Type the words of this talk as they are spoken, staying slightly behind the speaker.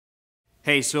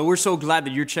Hey, so we're so glad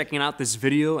that you're checking out this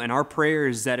video, and our prayer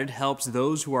is that it helps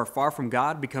those who are far from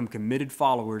God become committed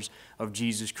followers of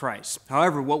Jesus Christ.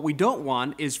 However, what we don't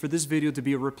want is for this video to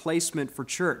be a replacement for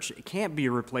church. It can't be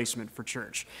a replacement for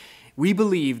church. We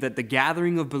believe that the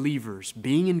gathering of believers,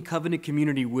 being in covenant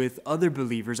community with other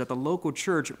believers at the local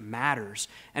church matters.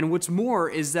 And what's more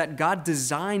is that God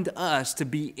designed us to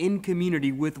be in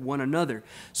community with one another.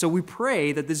 So we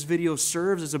pray that this video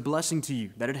serves as a blessing to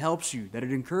you, that it helps you, that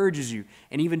it encourages you,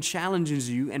 and even challenges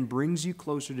you and brings you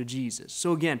closer to Jesus.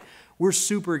 So again, we're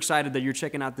super excited that you're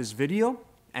checking out this video,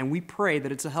 and we pray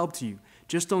that it's a help to you.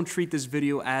 Just don't treat this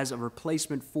video as a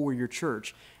replacement for your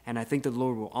church, and I think the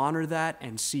Lord will honor that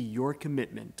and see your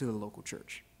commitment to the local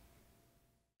church.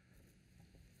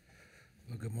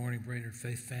 Well, good morning, Brainerd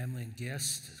Faith family and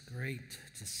guests. It's great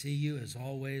to see you. As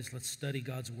always, let's study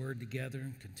God's Word together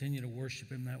and continue to worship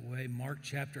Him that way. Mark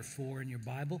chapter 4 in your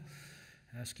Bible.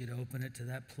 I ask you to open it to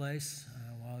that place.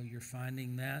 While you're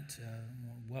finding that,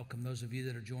 welcome those of you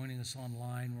that are joining us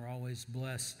online. We're always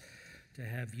blessed to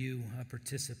have you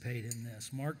participate in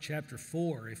this. Mark chapter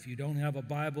 4. If you don't have a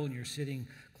Bible and you're sitting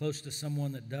close to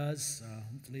someone that does,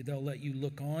 hopefully they'll let you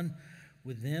look on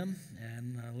with them,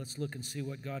 and let's look and see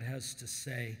what God has to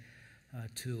say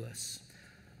to us.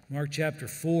 Mark chapter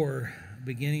 4,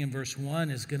 beginning in verse 1,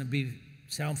 is going to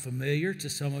sound familiar to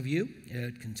some of you.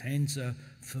 It contains a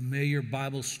familiar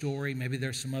Bible story. Maybe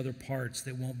there's some other parts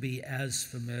that won't be as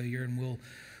familiar, and we'll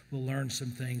learn some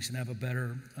things and have a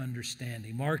better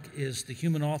understanding. Mark is the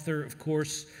human author, of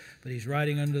course, but he's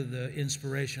writing under the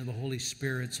inspiration of the Holy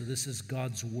Spirit, so this is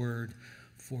God's Word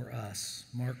for us.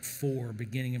 Mark 4,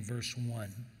 beginning in verse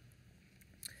 1.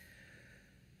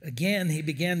 Again, he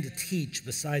began to teach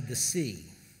beside the sea,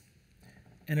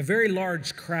 and a very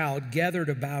large crowd gathered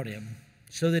about him,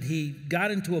 so that he got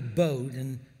into a boat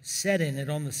and sat in it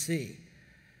on the sea.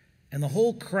 And the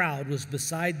whole crowd was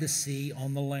beside the sea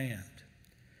on the land.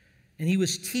 And he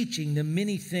was teaching them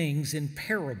many things in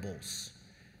parables.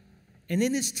 And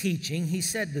in his teaching, he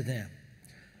said to them,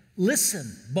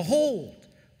 "Listen, behold,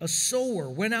 a sower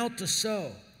went out to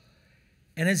sow.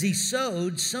 And as he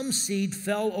sowed, some seed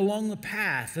fell along the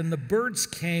path, and the birds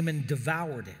came and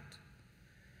devoured it.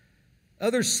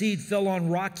 Other seed fell on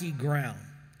rocky ground,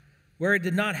 where it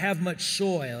did not have much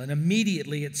soil, and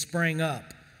immediately it sprang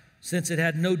up, since it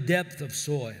had no depth of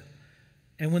soil.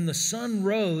 And when the sun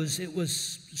rose, it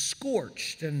was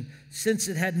scorched, and since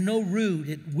it had no root,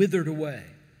 it withered away.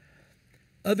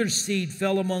 Other seed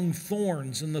fell among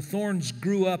thorns, and the thorns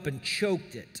grew up and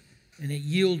choked it, and it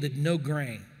yielded no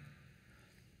grain.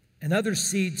 And other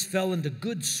seeds fell into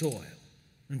good soil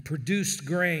and produced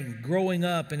grain, growing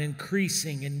up and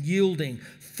increasing and yielding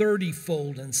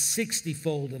 30-fold and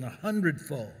 60-fold and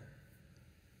 100-fold.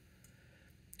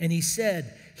 And he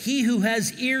said, 'He who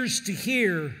has ears to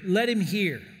hear, let him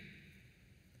hear.'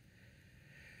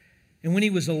 And when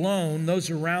he was alone, those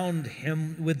around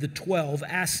him with the 12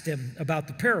 asked him about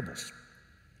the parables.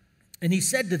 And he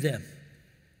said to them,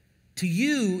 'To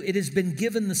you it has been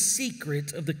given the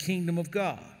secret of the kingdom of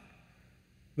God.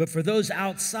 But for those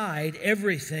outside,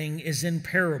 everything is in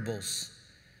parables,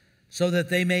 so that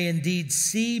they may indeed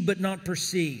see but not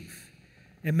perceive,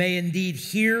 and may indeed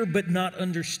hear but not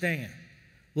understand,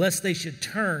 lest they should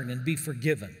turn and be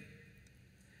forgiven.'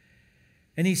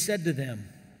 And he said to them,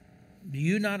 'Do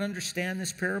you not understand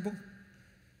this parable?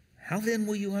 How then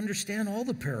will you understand all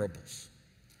the parables?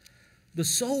 The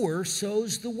sower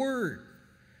sows the word.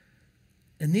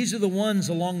 And these are the ones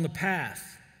along the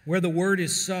path where the word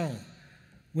is sown.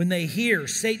 When they hear,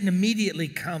 Satan immediately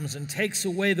comes and takes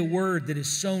away the word that is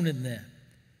sown in them.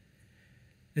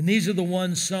 And these are the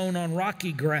ones sown on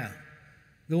rocky ground,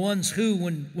 the ones who,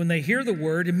 when they hear the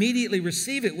word, immediately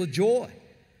receive it with joy.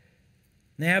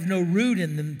 They have no root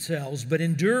in themselves, but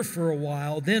endure for a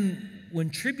while. Then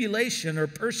when tribulation or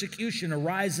persecution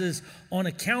arises on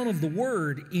account of the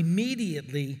word,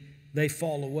 immediately they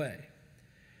fall away.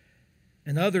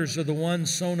 And others are the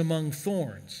ones sown among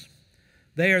thorns.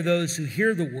 They are those who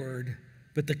hear the word,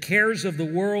 but the cares of the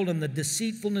world and the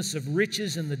deceitfulness of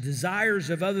riches and the desires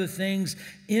of other things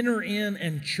enter in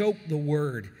and choke the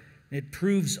word. It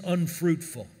proves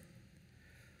unfruitful.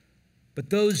 But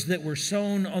those that were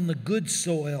sown on the good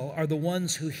soil are the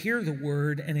ones who hear the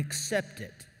word and accept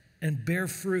it and bear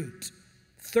fruit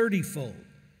 30-fold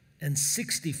and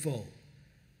 60-fold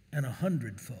and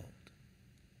 100-fold.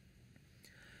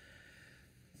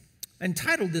 I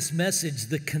entitled this message,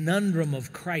 "The Conundrum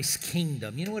of Christ's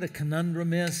Kingdom." You know what a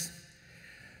conundrum is?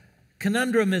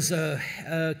 Conundrum is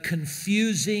a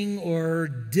confusing or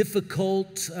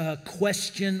difficult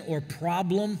question or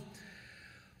problem,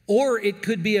 Or it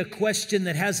could be a question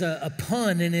that has a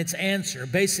pun in its answer.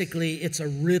 Basically, it's a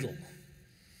riddle.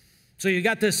 So you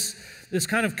got this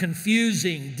kind of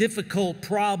confusing, difficult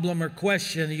problem or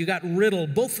question. You got riddle.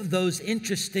 Both of those,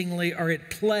 interestingly, are at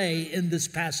play in this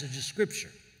passage of Scripture.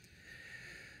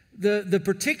 The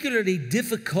particularly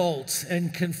difficult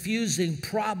and confusing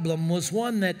problem was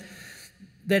one that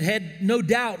had no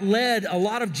doubt led a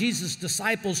lot of Jesus'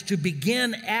 disciples to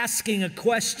begin asking a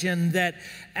question that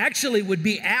actually would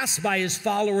be asked by his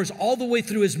followers all the way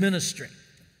through his ministry.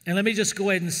 And let me just go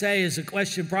ahead and say is a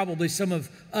question probably some of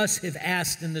us have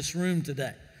asked in this room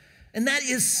today. And that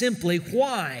is simply,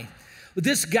 why with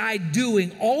this guy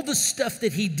doing all the stuff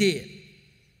that he did,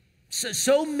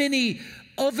 so many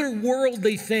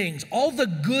otherworldly things, all the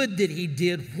good that he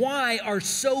did, why are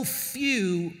so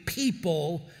few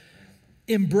people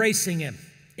embracing him,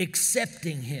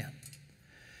 accepting him?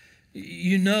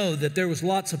 You know that there was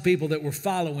lots of people that were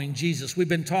following Jesus. We've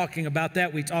been talking about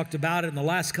that. We talked about it in the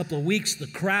last couple of weeks, the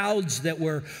crowds that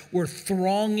were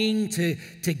thronging to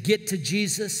get to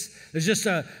Jesus. There's just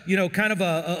a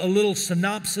little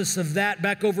synopsis of that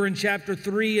back over in chapter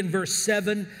 3 and verse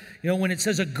 7. When it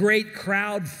says a great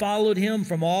crowd followed him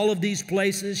from all of these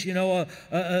places,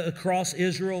 across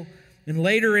Israel. And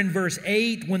later in verse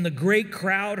 8, when the great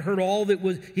crowd heard all that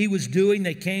he was doing,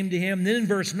 they came to him. And then in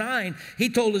verse 9, he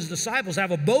told his disciples to have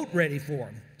a boat ready for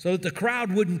him so that the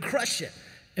crowd wouldn't crush it.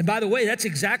 And by the way, that's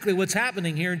exactly what's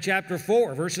happening here in chapter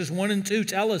 4. Verses 1 and 2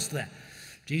 tell us that.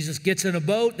 Jesus gets in a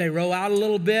boat. They row out a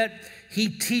little bit. He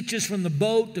teaches from the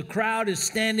boat. The crowd is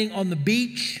standing on the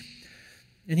beach.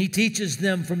 And he teaches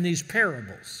them from these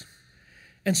parables.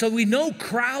 And so we know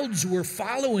crowds were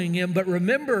following him, but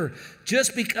remember,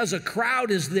 just because a crowd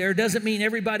is there doesn't mean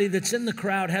everybody that's in the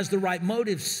crowd has the right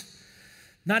motives.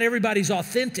 Not everybody's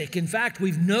authentic. In fact,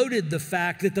 we've noted the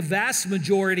fact that the vast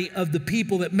majority of the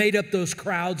people that made up those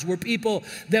crowds were people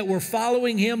that were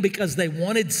following him because they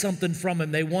wanted something from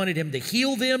him. They wanted him to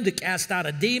heal them, to cast out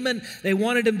a demon. They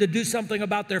wanted him to do something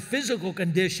about their physical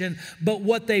condition. But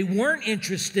what they weren't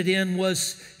interested in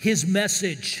was his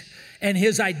message and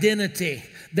his identity.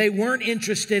 They weren't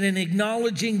interested in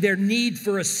acknowledging their need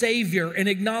for a Savior and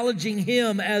acknowledging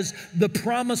him as the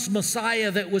promised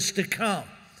Messiah that was to come.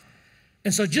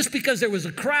 And so just because there was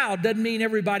a crowd doesn't mean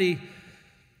everybody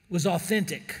was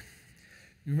authentic.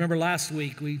 You remember last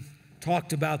week we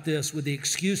talked about this with the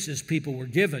excuses people were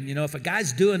given. If a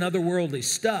guy's doing otherworldly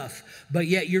stuff, but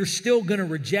yet you're still going to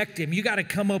reject him, you got to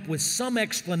come up with some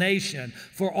explanation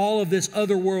for all of this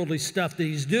otherworldly stuff that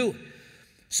he's doing.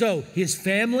 So his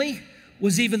family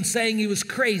was even saying he was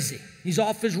crazy. He's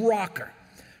off his rocker.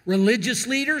 Religious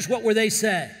leaders, what were they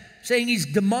saying? Saying he's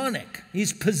demonic.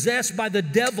 He's possessed by the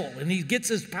devil, and he gets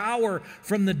his power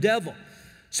from the devil.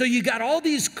 So you got all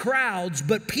these crowds,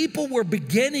 but people were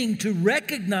beginning to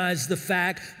recognize the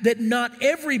fact that not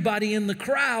everybody in the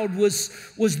crowd was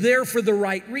there for the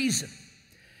right reason.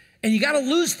 And you got to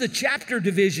lose the chapter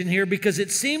division here, because it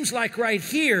seems like right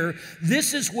here,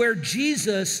 this is where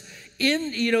Jesus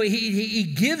he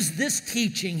gives this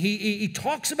teaching. He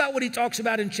talks about what he talks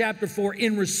about in chapter 4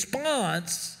 in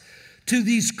response to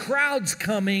these crowds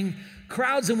coming,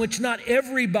 crowds in which not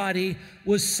everybody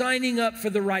was signing up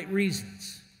for the right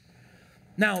reasons.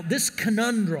 Now, this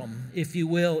conundrum, if you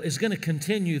will, is going to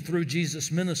continue through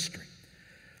Jesus' ministry.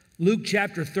 Luke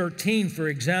chapter 13, for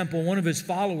example, one of his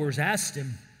followers asked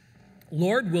him,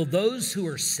 "Lord, will those who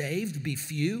are saved be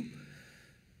few?"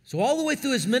 So all the way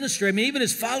through his ministry, even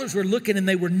his followers were looking and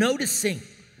they were noticing.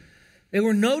 They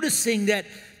were noticing that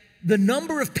the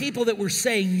number of people that were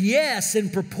saying yes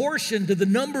in proportion to the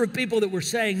number of people that were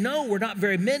saying no were not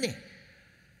very many.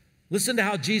 Listen to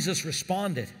how Jesus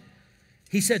responded.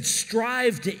 He said,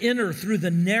 "Strive to enter through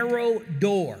the narrow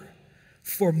door,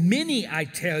 for many, I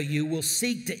tell you, will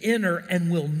seek to enter and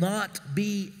will not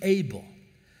be able."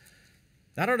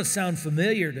 That ought to sound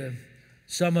familiar to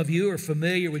some of you are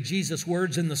familiar with Jesus'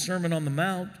 words in the Sermon on the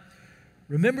Mount.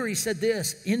 Remember, he said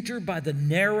this, "Enter by the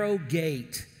narrow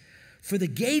gate, for the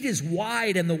gate is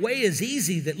wide and the way is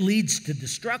easy that leads to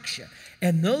destruction.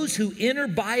 And those who enter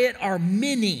by it are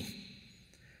many.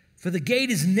 For the gate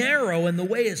is narrow and the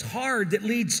way is hard that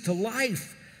leads to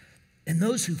life. And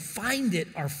those who find it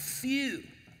are few."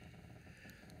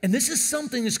 And this is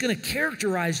something that's going to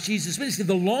characterize Jesus' ministry.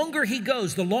 The longer he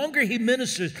goes, the longer he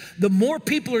ministers, the more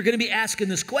people are going to be asking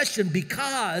this question,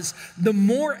 because the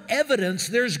more evidence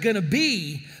there's going to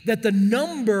be that the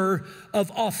number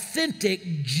of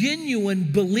authentic,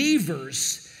 genuine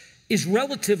believers is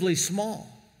relatively small.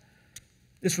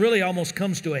 This really almost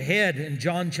comes to a head in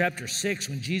John chapter 6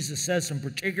 when Jesus says some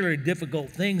particularly difficult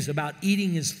things about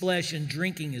eating his flesh and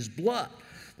drinking his blood.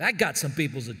 That got some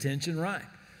people's attention, right?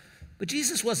 But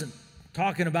Jesus wasn't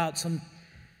talking about some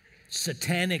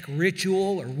satanic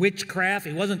ritual or witchcraft.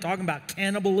 He wasn't talking about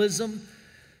cannibalism.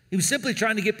 He was simply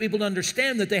trying to get people to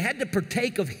understand that they had to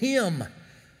partake of Him.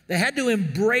 They had to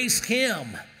embrace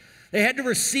Him. They had to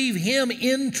receive Him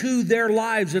into their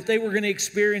lives if they were going to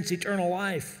experience eternal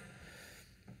life.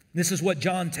 This is what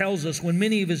John tells us. When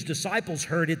many of His disciples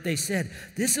heard it, they said,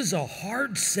 "This is a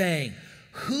hard saying.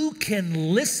 Who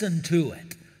can listen to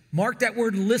it?" Mark that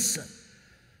word, listen.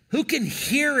 Who can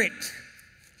hear it?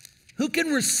 Who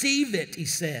can receive it, he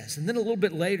says. And then a little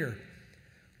bit later,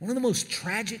 one of the most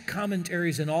tragic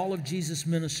commentaries in all of Jesus'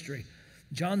 ministry,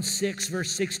 John 6,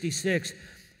 verse 66.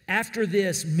 After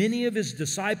this, many of His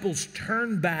disciples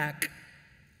turned back.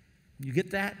 You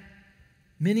get that?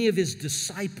 Many of His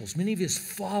disciples, many of His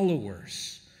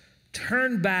followers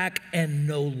turned back and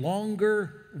no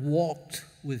longer walked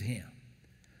with Him.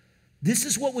 This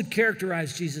is what would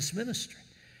characterize Jesus' ministry.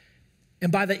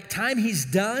 And by the time He's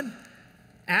done,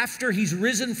 after He's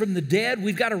risen from the dead,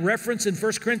 we've got a reference in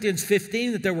 1 Corinthians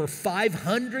 15 that there were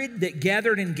 500 that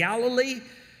gathered in Galilee.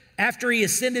 After He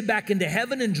ascended back into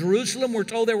heaven in Jerusalem, we're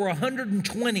told there were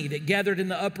 120 that gathered in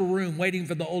the upper room waiting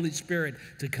for the Holy Spirit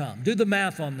to come. Do the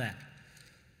math on that.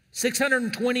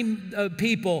 620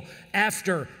 people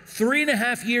after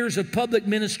 3.5 years of public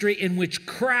ministry in which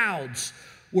crowds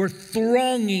were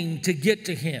thronging to get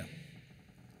to Him.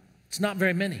 It's not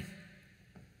very many.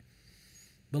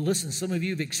 But listen, some of you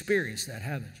have experienced that,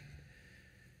 haven't you?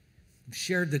 You've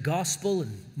shared the gospel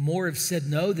and more have said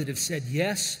no that have said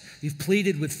yes. You've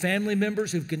pleaded with family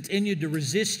members who've continued to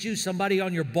resist you, somebody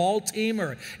on your ball team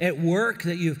or at work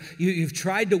that you've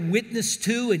tried to witness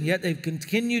to and yet they've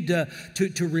continued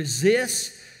to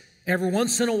resist. Every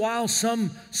once in a while,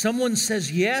 someone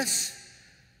says yes.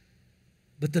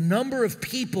 But the number of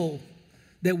people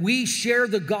that we share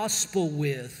the gospel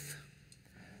with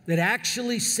that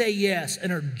actually say yes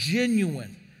and are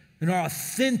genuine and are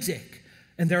authentic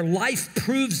and their life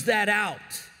proves that out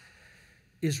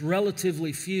is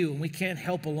relatively few. And we can't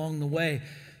help along the way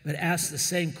but ask the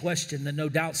same question that no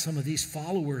doubt some of these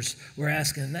followers were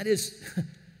asking. And that is,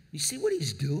 you see what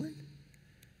He's doing?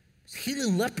 He's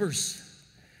healing lepers.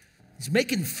 He's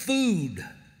making food.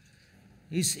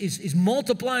 He's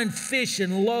multiplying fish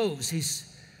and loaves.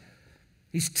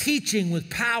 He's teaching with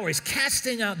power. He's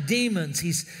casting out demons.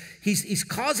 He's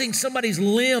causing somebody's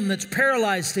limb that's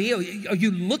paralyzed to heal. Are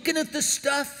you looking at this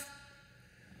stuff?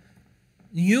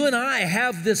 You and I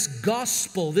have this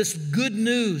gospel, this good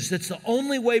news that's the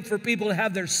only way for people to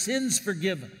have their sins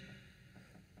forgiven.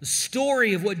 The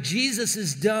story of what Jesus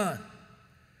has done.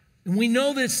 And we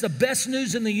know that it's the best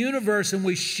news in the universe and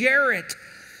we share it.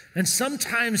 And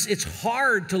sometimes it's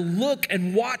hard to look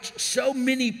and watch so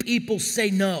many people say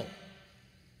no.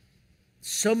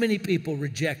 So many people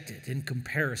reject it in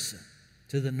comparison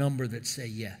to the number that say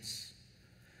yes.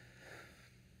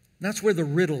 That's where the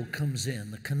riddle comes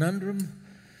in, the conundrum,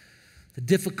 the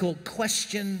difficult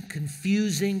question,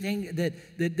 confusing thing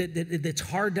that's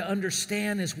hard to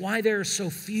understand is why there are so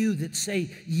few that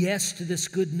say yes to this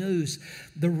good news.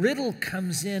 The riddle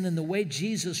comes in the way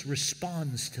Jesus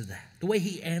responds to that, the way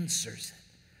He answers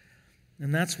it.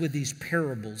 And that's with these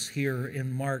parables here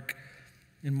in Mark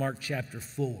chapter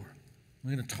 4.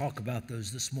 We're going to talk about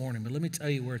those this morning, but let me tell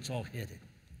you where it's all headed.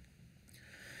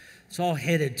 It's all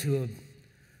headed to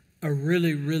a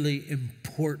really, really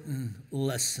important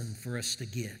lesson for us to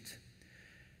get.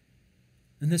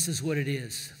 And this is what it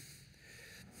is.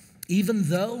 Even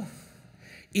though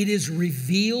it is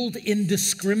revealed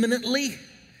indiscriminately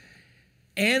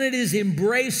and it is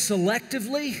embraced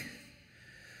selectively,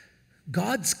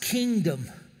 God's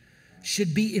kingdom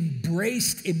should be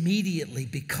embraced immediately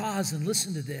because, and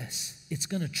listen to this, it's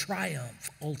going to triumph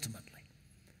ultimately.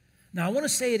 Now, I want to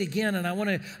say it again, and I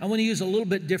want to use a little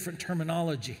bit different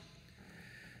terminology.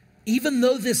 Even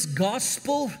though this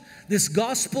gospel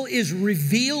is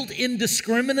revealed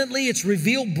indiscriminately, it's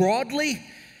revealed broadly,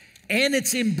 and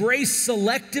it's embraced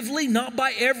selectively, not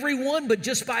by everyone, but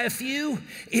just by a few,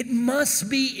 it must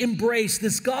be embraced.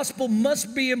 This gospel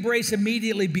must be embraced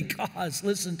immediately because,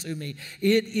 listen to me,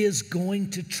 it is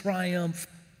going to triumph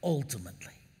ultimately.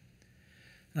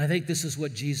 And I think this is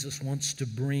what Jesus wants to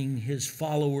bring His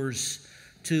followers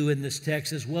to in this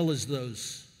text, as well as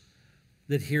those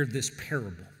that hear this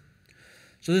parable.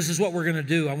 So this is what we're going to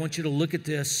do. I want you to look at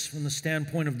this from the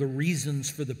standpoint of the reasons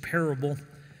for the parable,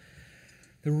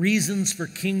 the reasons for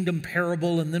kingdom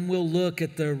parable, and then we'll look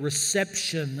at the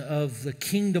reception of the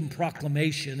kingdom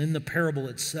proclamation in the parable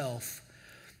itself.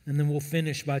 And then we'll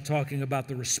finish by talking about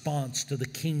the response to the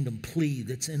kingdom plea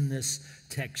that's in this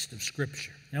text of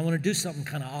Scripture. Now, I want to do something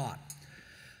kind of odd.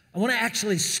 I want to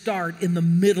actually start in the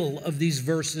middle of these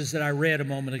verses that I read a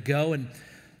moment ago. And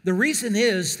the reason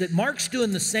is that Mark's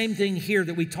doing the same thing here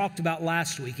that we talked about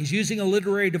last week. He's using a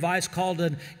literary device called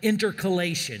an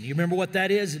intercalation. You remember what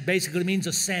that is? It basically means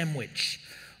a sandwich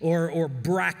or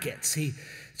brackets.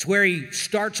 It's where he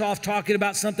starts off talking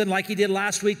about something like he did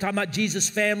last week, talking about Jesus'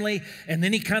 family, and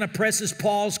then he kind of presses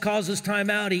pause, causes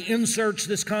time out. He inserts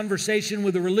this conversation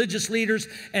with the religious leaders,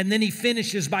 and then he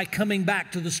finishes by coming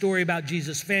back to the story about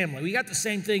Jesus' family. We got the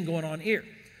same thing going on here.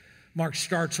 Mark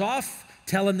starts off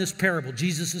telling this parable.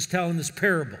 Jesus is telling this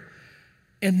parable.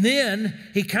 And then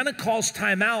he kind of calls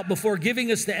time out before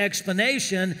giving us the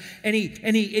explanation, and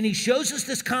he shows us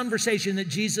this conversation that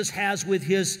Jesus has with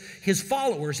his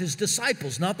followers, his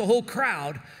disciples, not the whole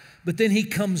crowd, but then he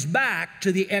comes back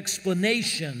to the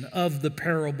explanation of the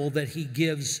parable that he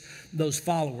gives those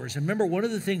followers. And remember, one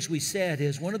of the things we said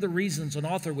is one of the reasons an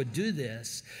author would do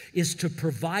this is to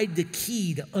provide the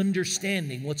key to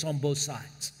understanding what's on both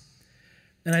sides.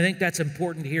 And I think that's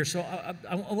important here. So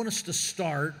I want us to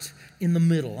start in the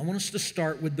middle. I want us to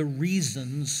start with the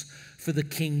reasons for the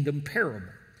kingdom parable.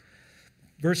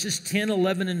 Verses 10,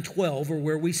 11, and 12 are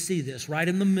where we see this, right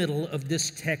in the middle of this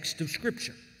text of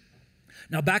Scripture.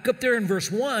 Now back up there in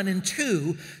verse 1 and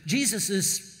 2, Jesus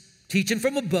is teaching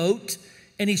from a boat,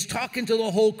 and he's talking to the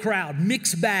whole crowd,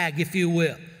 mixed bag, if you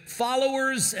will.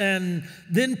 Followers and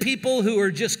then people who are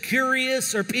just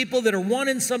curious or people that are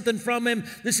wanting something from him.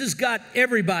 This has got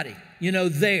everybody,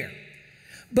 there.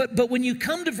 But when you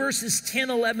come to verses 10,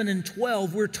 11, and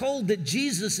 12, we're told that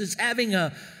Jesus is having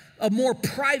a more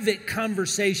private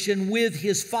conversation with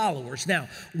his followers. Now,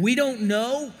 we don't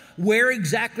know where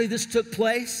exactly this took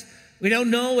place. We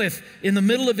don't know if in the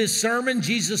middle of his sermon,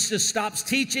 Jesus just stops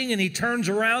teaching and he turns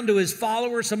around to his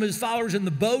followers, some of his followers in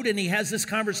the boat, and he has this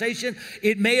conversation.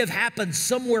 It may have happened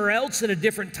somewhere else at a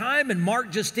different time, and Mark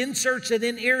just inserts it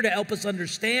in here to help us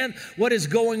understand what is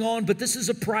going on, but this is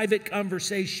a private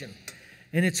conversation.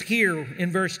 And it's here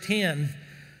in verse 10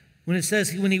 when it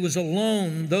says, when he was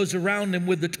alone, those around him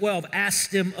with the 12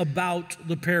 asked him about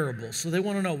the parable. So they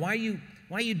want to know, why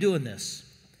are you doing this?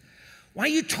 Why are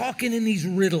you talking in these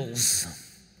riddles?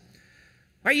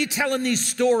 Why are you telling these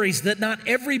stories that not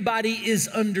everybody is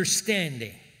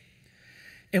understanding?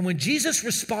 And when Jesus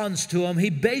responds to them, he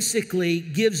basically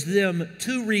gives them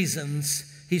two reasons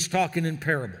he's talking in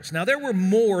parables. Now, there were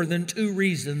more than two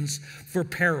reasons for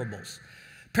parables.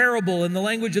 Parable in the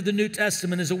language of the New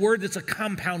Testament is a word that's a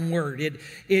compound word.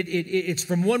 It's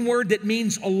from one word that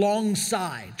means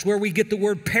alongside. It's where we get the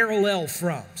word parallel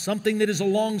from, something that is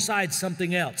alongside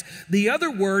something else. The other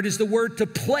word is the word to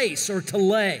place or to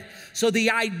lay. So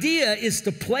the idea is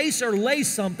to place or lay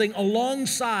something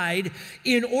alongside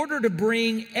in order to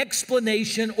bring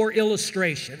explanation or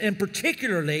illustration. And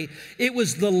particularly, it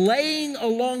was the laying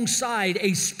alongside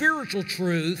a spiritual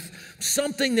truth,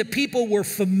 something that people were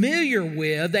familiar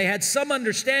with, they had some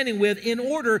understanding with, in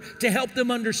order to help them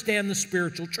understand the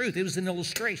spiritual truth. It was an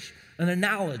illustration, an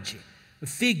analogy, a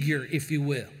figure, if you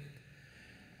will.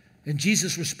 And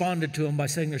Jesus responded to him by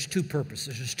saying there's two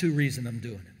purposes, there's two reasons I'm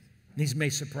doing it. These may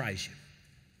surprise you.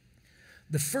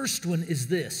 The first one is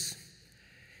this.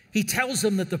 He tells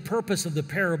them that the purpose of the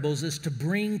parables is to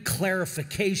bring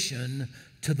clarification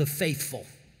to the faithful.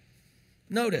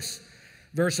 Notice,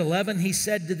 verse 11, he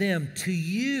said to them, to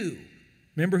you.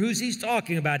 Remember who's he's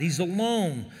talking about. He's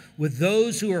alone with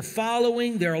those who are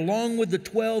following. They're along with the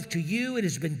 12. To you, it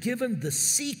has been given the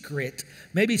secret.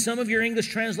 Maybe some of your English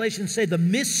translations say the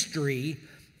mystery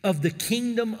of the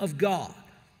kingdom of God.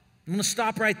 I'm going to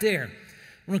stop right there. I'm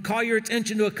going to call your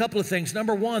attention to a couple of things.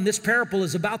 Number one, this parable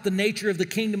is about the nature of the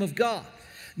kingdom of God.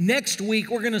 Next week,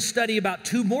 we're going to study about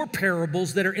two more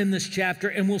parables that are in this chapter,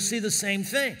 and we'll see the same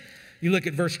thing. You look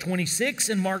at verse 26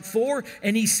 in Mark 4,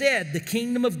 and he said, the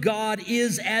kingdom of God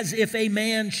is as if a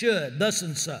man should, thus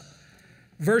and so.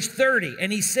 Verse 30,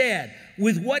 and he said,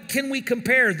 with what can we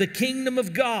compare the kingdom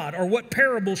of God, or what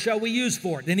parable shall we use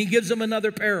for it? Then he gives them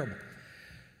another parable.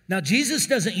 Now, Jesus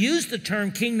doesn't use the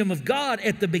term kingdom of God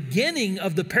at the beginning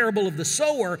of the parable of the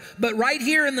sower, but right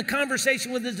here in the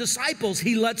conversation with his disciples,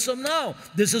 he lets them know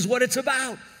this is what it's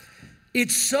about.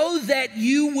 It's so that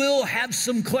you will have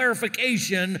some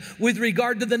clarification with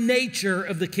regard to the nature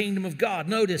of the kingdom of God.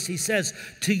 Notice he says,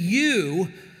 to you,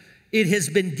 it has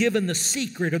been given the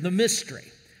secret or the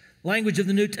mystery. Language of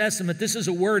the New Testament, this is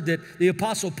a word that the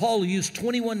Apostle Paul used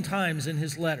 21 times in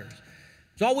his letters.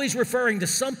 It's always referring to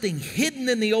something hidden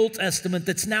in the Old Testament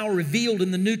that's now revealed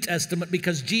in the New Testament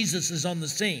because Jesus is on the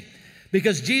scene.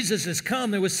 Because Jesus has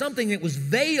come, there was something that was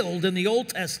veiled in the Old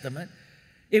Testament,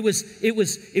 It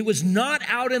was not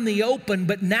out in the open,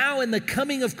 but now in the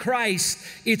coming of Christ,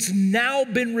 it's now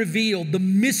been revealed. The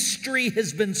mystery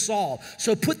has been solved.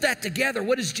 So put that together.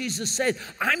 What does Jesus say?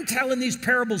 I'm telling these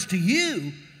parables to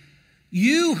you,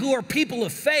 you who are people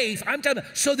of faith, I'm telling you,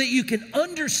 so that you can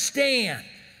understand.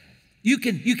 You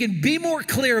can be more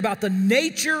clear about the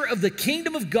nature of the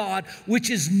kingdom of God, which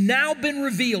has now been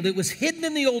revealed. It was hidden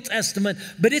in the Old Testament,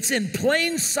 but it's in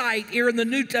plain sight here in the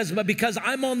New Testament because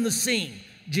I'm on the scene,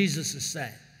 Jesus is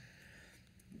saying.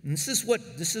 And this is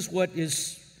what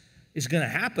is going to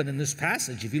happen in this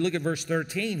passage. If you look at verse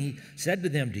 13, he said to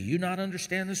them, do you not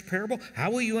understand this parable? How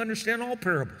will you understand all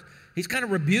parables? He's kind of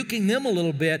rebuking them a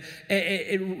little bit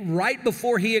right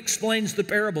before he explains the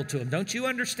parable to them. Don't you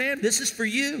understand? This is for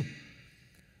you.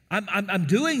 I'm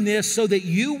doing this so that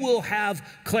you will have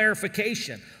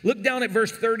clarification. Look down at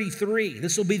verse 33.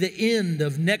 This will be the end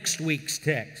of next week's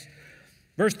text.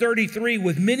 Verse 33,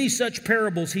 with many such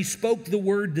parables, he spoke the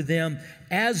word to them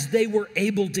as they were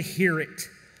able to hear it.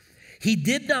 He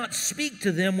did not speak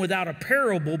to them without a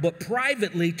parable, but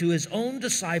privately to his own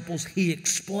disciples, he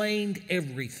explained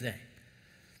everything.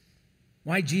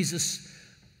 Why Jesus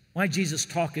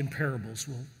talk in parables?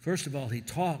 Well, first of all, he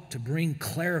talked to bring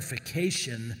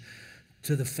clarification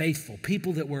to the faithful,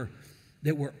 people that were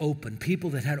open,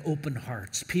 people that had open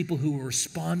hearts, people who were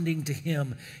responding to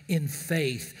him in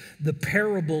faith. The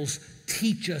parables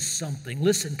teach us something.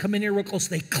 Listen, come in here real close.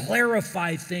 They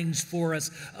clarify things for us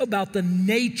about the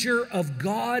nature of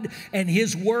God and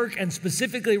his work, and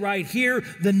specifically right here,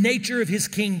 the nature of his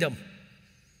kingdom.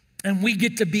 And we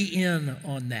get to be in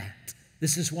on that.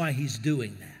 This is why he's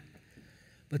doing that.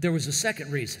 But there was a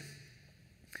second reason.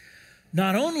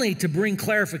 Not only to bring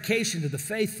clarification to the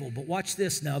faithful, but watch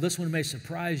this now, this one may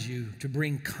surprise you, to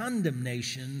bring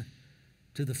condemnation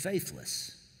to the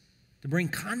faithless. To bring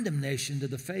condemnation to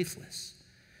the faithless.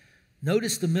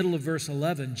 Notice the middle of verse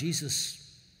 11,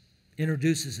 Jesus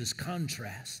introduces his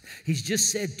contrast. He's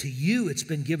just said, to you it's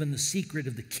been given the secret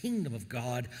of the kingdom of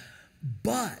God,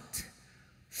 but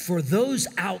for those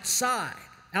outside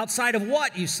of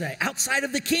what, you say? Outside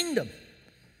of the kingdom.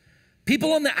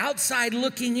 People on the outside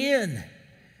looking in.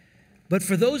 But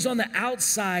for those on the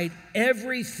outside,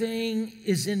 everything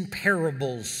is in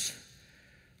parables.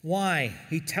 Why?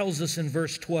 He tells us in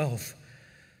verse 12.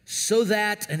 So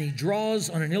that, and he draws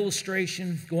on an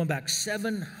illustration going back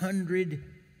 700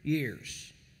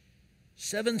 years.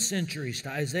 7 centuries to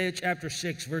Isaiah chapter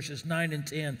 6, verses 9 and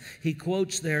 10. He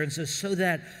quotes there and says, so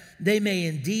that they may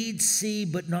indeed see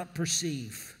but not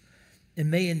perceive,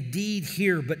 and may indeed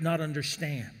hear but not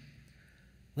understand,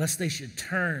 lest they should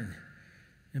turn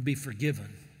and be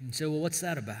forgiven. And say, well, what's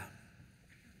that about?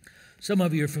 Some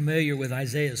of you are familiar with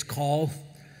Isaiah's call.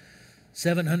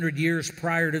 700 years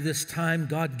prior to this time,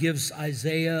 God gives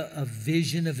Isaiah a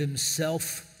vision of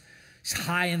himself. He's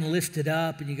high and lifted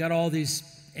up, and you got all these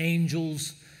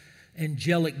angels,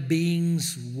 angelic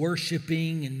beings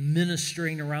worshiping and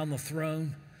ministering around the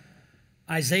throne.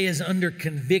 Isaiah's under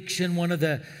conviction. One of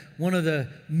the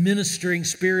ministering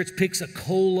spirits picks a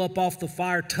coal up off the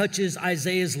fire, touches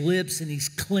Isaiah's lips, and he's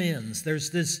cleansed.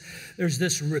 There's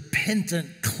this repentant,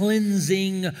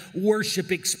 cleansing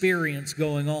worship experience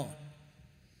going on.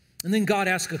 And then God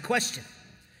asks a question.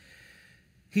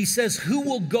 He says, who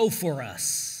will go for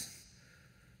us?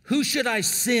 Who should I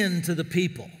send to the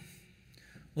people?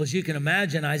 Well, as you can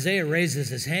imagine, Isaiah raises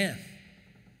his hand.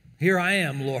 Here I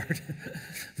am, Lord.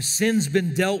 The sin's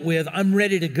been dealt with. I'm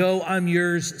ready to go. I'm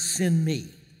yours. Send me.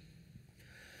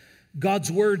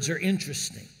 God's words are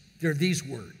interesting. They're these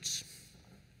words.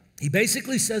 He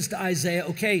basically says to Isaiah,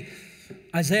 okay,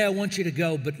 Isaiah, I want you to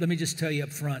go, but let me just tell you up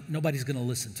front, nobody's going to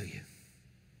listen to you.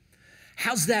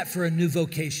 How's that for a new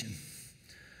vocation?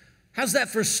 How's that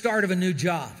for a start of a new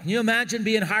job? Can you imagine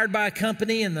being hired by a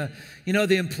company and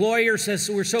the employer says,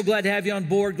 we're so glad to have you on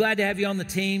board, glad to have you on the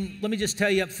team. Let me just tell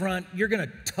you up front, you're going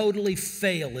to totally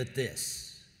fail at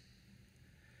this.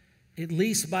 At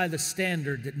least by the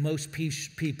standard that most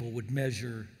people would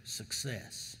measure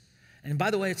success. And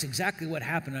by the way, it's exactly what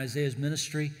happened in Isaiah's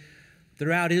ministry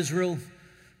throughout Israel,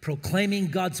 proclaiming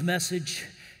God's message,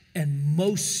 and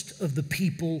most of the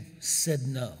people said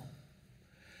no.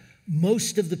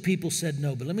 Most of the people said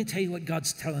no, but let me tell you what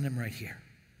God's telling him right here.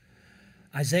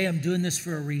 Isaiah, I'm doing this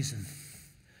for a reason.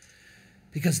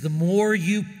 Because the more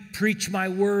you preach my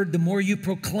word, the more you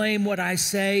proclaim what I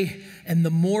say, and the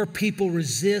more people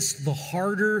resist, the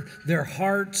harder their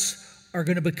hearts are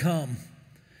going to become.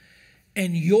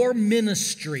 And your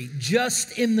ministry,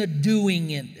 just in the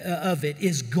doing of it,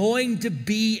 is going to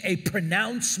be a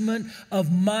pronouncement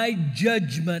of my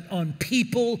judgment on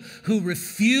people who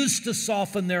refuse to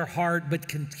soften their heart but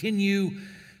continue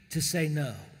to say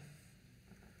no.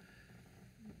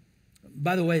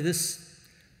 By the way,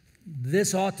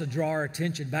 this ought to draw our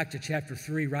attention back to chapter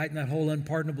 3, right? And that whole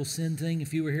unpardonable sin thing.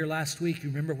 If you were here last week, you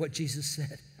remember what Jesus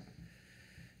said.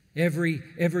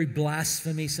 Every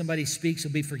blasphemy somebody speaks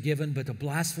will be forgiven, but the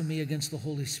blasphemy against the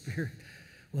Holy Spirit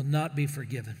will not be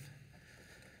forgiven.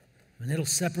 And it'll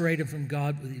separate him from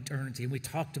God with eternity. And we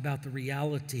talked about the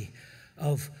reality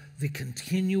of the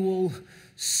continual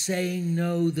saying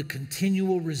no, the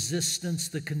continual resistance,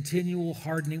 the continual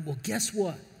hardening. Well, guess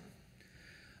what?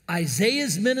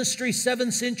 Isaiah's ministry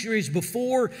 7 centuries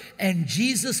before and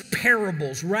Jesus'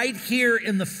 parables right here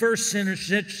in the first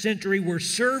century were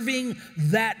serving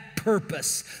that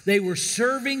purpose. They were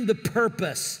serving the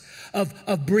purpose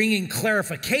of bringing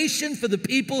clarification for the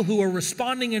people who are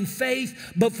responding in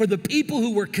faith, but for the people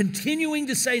who were continuing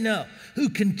to say no, who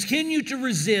continued to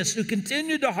resist, who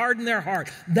continued to harden their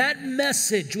heart. That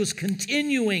message was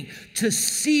continuing to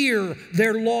sear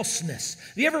their lostness.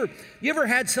 You ever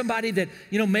had somebody that,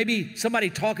 maybe somebody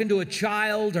talking to a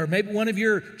child, or maybe one of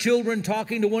your children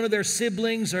talking to one of their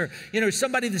siblings, or,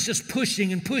 somebody that's just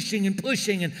pushing and pushing and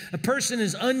pushing, and a person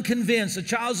is unconvinced, the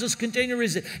child's just continuing to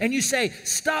resist, and you say,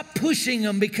 stop pushing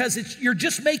them because you're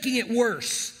just making it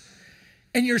worse.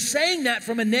 And you're saying that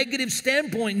from a negative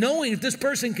standpoint, knowing if this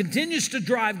person continues to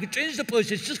drive, continues to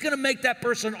push, it's just going to make that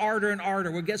person harder and harder.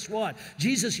 Well, guess what?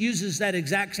 Jesus uses that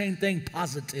exact same thing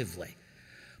positively.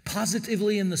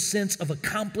 Positively in the sense of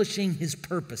accomplishing his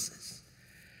purposes.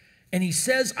 And he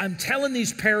says, I'm telling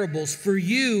these parables for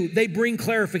you, they bring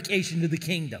clarification to the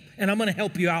kingdom. And I'm going to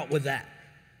help you out with that.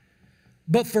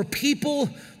 But for people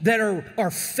that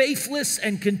are faithless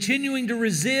and continuing to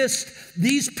resist,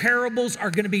 these parables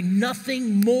are going to be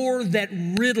nothing more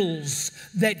than riddles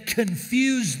that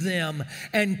confuse them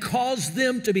and cause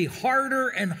them to be harder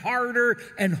and harder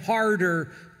and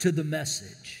harder to the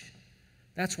message.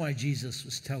 That's why Jesus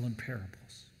was telling parables.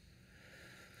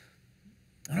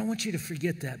 I don't want you to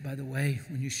forget that, by the way,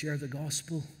 when you share the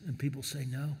gospel and people say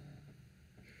no.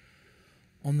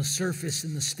 On the surface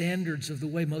and the standards of the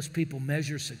way most people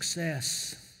measure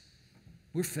success,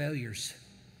 we're failures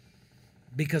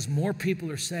because more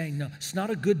people are saying no. It's not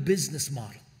a good business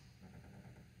model.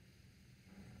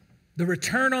 The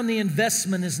return on the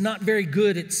investment is not very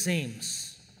good, it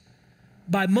seems.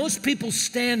 By most people's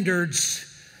standards,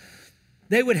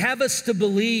 they would have us to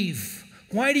believe,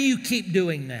 why do you keep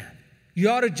doing that?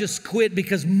 You ought to just quit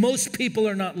because most people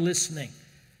are not listening.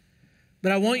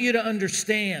 But I want you to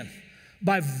understand,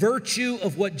 by virtue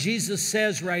of what Jesus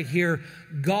says right here,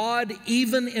 God,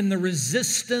 even in the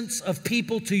resistance of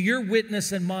people to your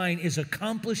witness and mine, is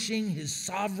accomplishing his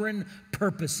sovereign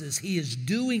purposes. He is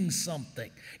doing something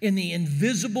in the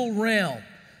invisible realm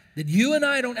that you and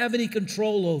I don't have any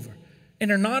control over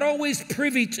and are not always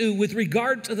privy to with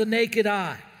regard to the naked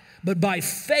eye. But by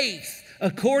faith,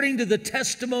 according to the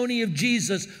testimony of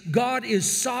Jesus, God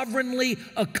is sovereignly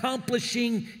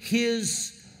accomplishing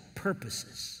his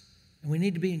purposes. And we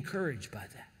need to be encouraged by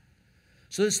that.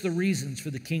 So that's the reasons for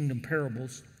the kingdom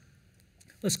parables.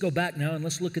 Let's go back now and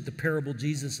let's look at the parable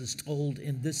Jesus has told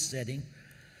in this setting.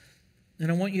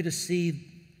 And I want you to see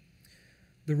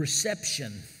the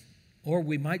reception, or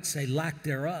we might say lack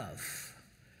thereof,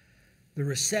 the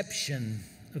reception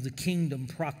of the kingdom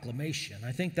proclamation.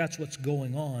 I think that's what's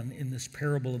going on in this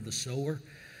parable of the sower.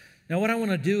 Now what I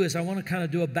want to do is I want to kind of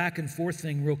do a back and forth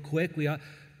thing real quick. We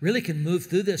really can move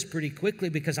through this pretty quickly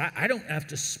because I don't have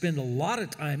to spend a lot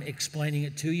of time explaining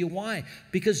it to you. Why?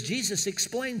 Because Jesus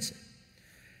explains it.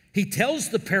 He tells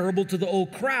the parable to the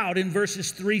old crowd in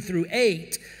verses 3 through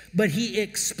 8, but he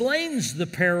explains the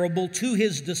parable to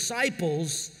his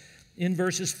disciples in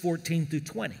verses 14 through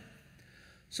 20.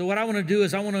 So what I want to do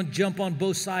is I want to jump on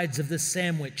both sides of this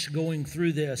sandwich going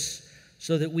through this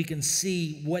so that we can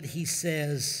see what he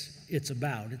says it's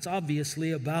about. It's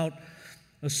obviously about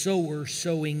a sower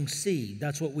sowing seed.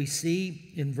 That's what we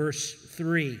see in verse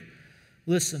 3.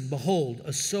 Listen, behold,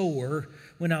 a sower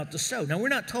went out to sow. Now, we're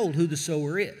not told who the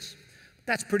sower is.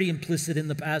 That's pretty implicit in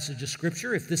the passage of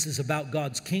Scripture. If this is about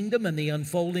God's kingdom and the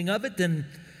unfolding of it, then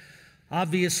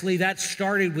obviously that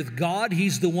started with God.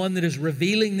 He's the one that is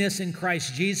revealing this in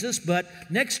Christ Jesus. But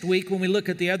next week when we look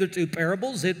at the other two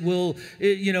parables, it'll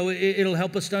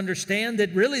help us to understand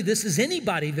that really this is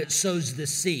anybody that sows this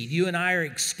seed. You and I are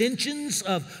extensions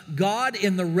of God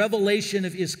in the revelation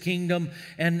of his kingdom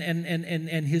and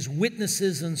his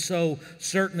witnesses, and so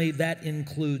certainly that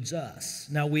includes us.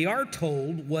 Now we are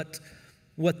told what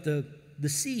the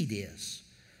seed is.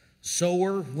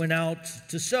 Sower went out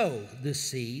to sow this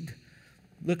seed.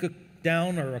 Look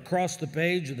down or across the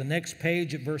page or the next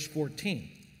page at verse 14.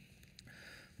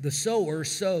 The sower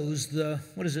sows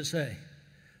what does it say?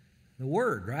 The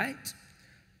Word, right?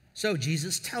 So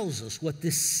Jesus tells us what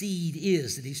this seed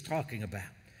is that he's talking about.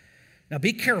 Now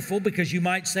be careful, because you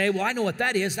might say, well, I know what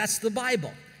that is. That's the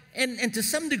Bible. And to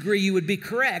some degree you would be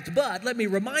correct, but let me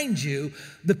remind you,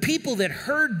 the people that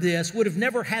heard this would have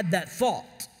never had that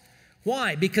thought.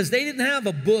 Why? Because they didn't have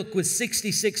a book with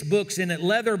 66 books in it,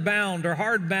 leather bound or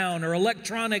hard bound or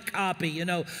electronic copy,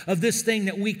 of this thing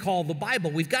that we call the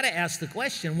Bible. We've got to ask the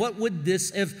question, what would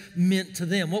this have meant to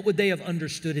them? What would they have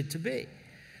understood it to be?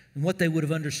 And what they would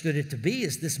have understood it to be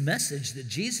is this message that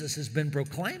Jesus has been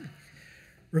proclaiming.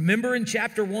 Remember in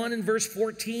chapter 1 and verse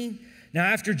 14? Now,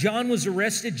 after John was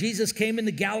arrested, Jesus came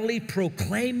into Galilee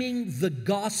proclaiming the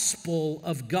gospel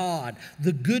of God,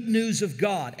 the good news of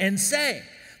God, and saying,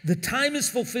 the time is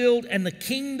fulfilled and the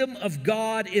kingdom of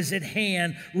God is at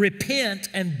hand. Repent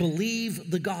and believe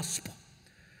the gospel.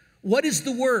 What is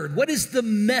the word? What is the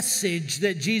message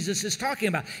that Jesus is talking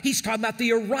about? He's talking about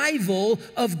the arrival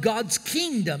of God's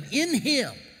kingdom in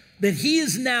him, that he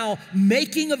is now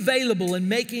making available and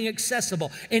making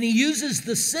accessible. And he uses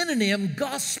the synonym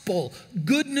gospel,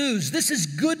 good news. This is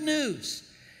good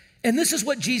news. And this is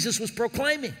what Jesus was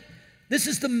proclaiming. This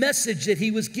is the message that he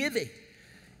was giving.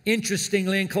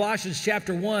 Interestingly, in Colossians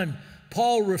chapter 1,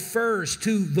 Paul refers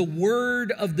to the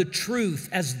word of the truth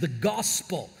as the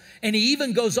gospel. And he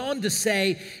even goes on to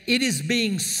say, it is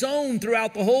being sown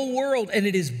throughout the whole world and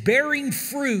it is bearing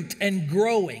fruit and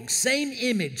growing. Same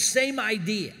image, same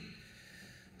idea.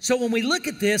 So when we look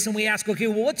at this and we ask, okay,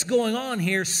 well, what's going on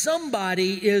here?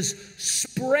 Somebody is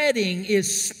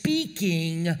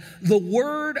speaking the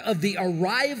word of the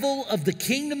arrival of the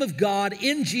kingdom of God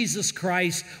in Jesus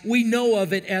Christ. We know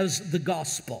of it as the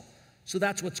gospel. So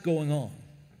that's what's going on.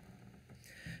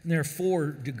 And there are 4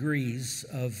 degrees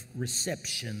of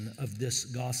reception of this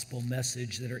gospel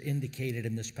message that are indicated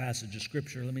in this passage of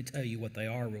Scripture. Let me tell you what they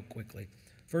are real quickly.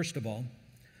 First of all,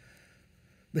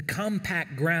 the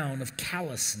compact ground of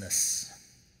callousness.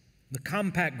 The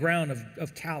compact ground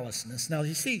of callousness. Now,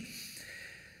 you see,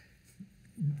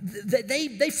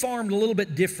 they farmed a little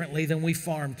bit differently than we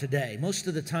farm today. Most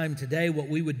of the time today, what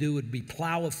we would do would be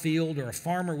plow a field, or a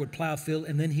farmer would plow a field,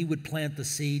 and then he would plant the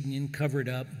seed and then cover it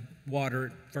up, water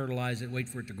it, fertilize it, wait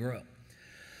for it to grow.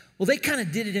 Well, they kind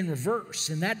of did it in reverse.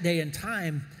 In that day and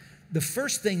time, the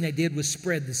first thing they did was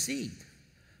spread the seed.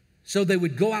 So they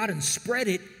would go out and spread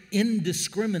it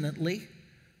indiscriminately,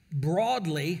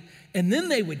 broadly, and then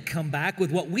they would come back with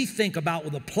what we think about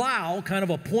with a plow, kind of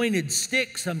a pointed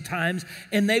stick sometimes,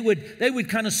 and they would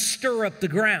kind of stir up the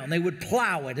ground. They would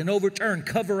plow it and overturn,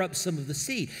 cover up some of the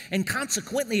seed. And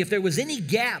consequently, if there was any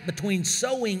gap between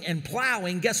sowing and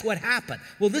plowing, guess what happened?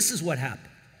 Well, this is what happened.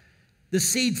 The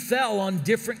seed fell on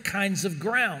different kinds of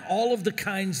ground, all of the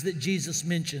kinds that Jesus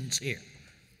mentions here.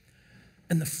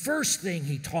 And the first thing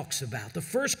he talks about, the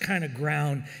first kind of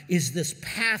ground, is this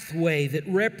pathway that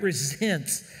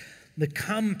represents the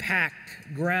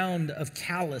compact ground of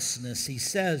callousness. He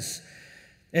says,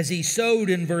 as he sowed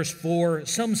in verse 4,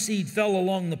 some seed fell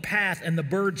along the path and the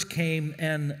birds came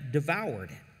and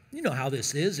devoured it. You know how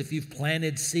this is. If you've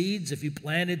planted seeds, if you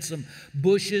planted some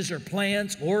bushes or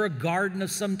plants or a garden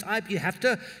of some type, you have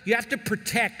to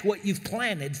protect what you've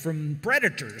planted from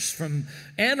predators, from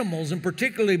animals, and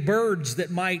particularly birds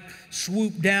that might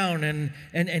swoop down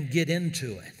and get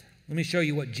into it. Let me show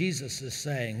you what Jesus is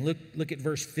saying. Look at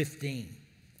verse 15.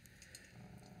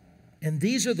 And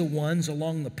these are the ones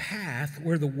along the path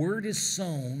where the word is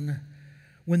sown.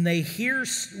 When they hear,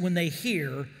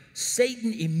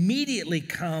 Satan immediately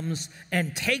comes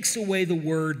and takes away the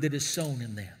word that is sown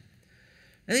in them.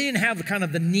 And they didn't have kind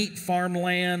of the neat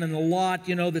farmland and the lot,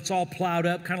 that's all plowed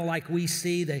up, kind of like we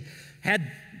see. They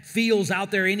had fields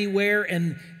out there anywhere,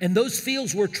 and those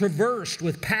fields were traversed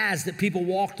with paths that people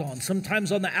walked on,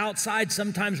 sometimes on the outside,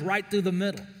 sometimes right through the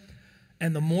middle.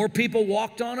 And the more people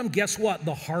walked on them, guess what?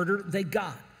 The harder they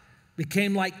got.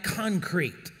 Became like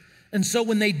concrete. And so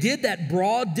when they did that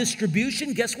broad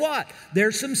distribution, guess what?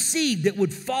 There's some seed that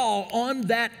would fall on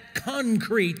that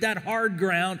concrete, that hard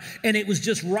ground, and it was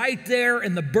just right there,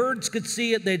 and the birds could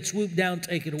see it. They'd swoop down,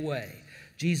 take it away.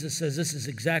 Jesus says this is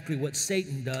exactly what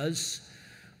Satan does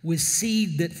with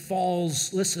seed that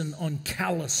falls, listen, on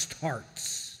calloused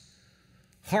hearts.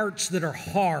 Hearts that are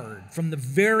hard from the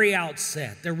very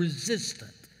outset. They're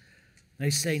resistant.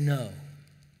 They say no.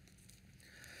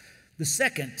 The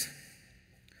second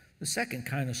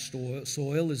kind of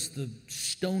soil is the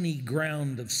stony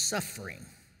ground of suffering.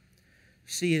 You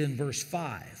see it in verse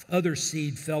 5. Other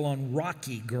seed fell on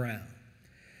rocky ground,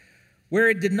 where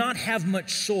it did not have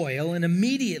much soil, and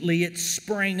immediately it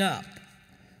sprang up,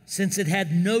 since it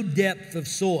had no depth of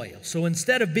soil. So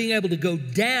instead of being able to go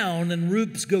down and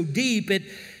roots go deep,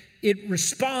 it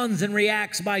responds and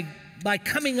reacts by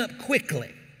coming up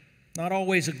quickly. Not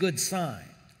always a good sign.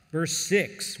 Verse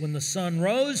 6, when the sun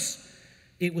rose,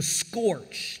 it was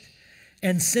scorched,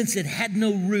 and since it had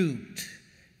no root,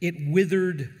 it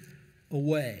withered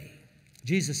away.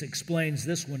 Jesus explains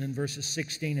this one in verses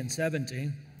 16 and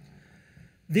 17.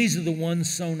 These are the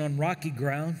ones sown on rocky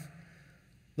ground,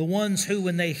 the ones who,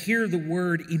 when they hear the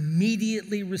word,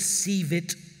 immediately receive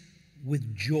it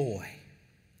with joy.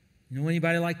 You know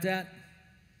anybody like that?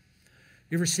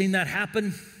 You ever seen that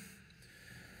happen?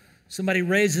 Somebody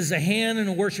raises a hand in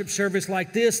a worship service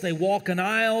like this. They walk an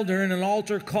aisle during an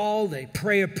altar call. They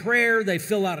pray a prayer. They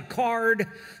fill out a card.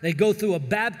 They go through a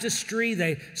baptistry.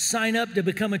 They sign up to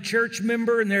become a church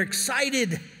member, and they're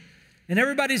excited. And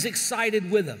everybody's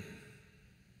excited with them.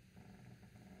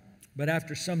 But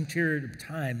after some period of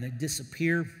time, they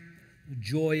disappear. The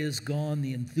joy is gone.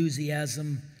 The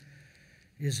enthusiasm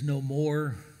is no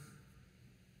more.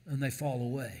 And they fall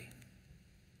away.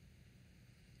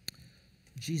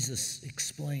 Jesus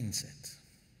explains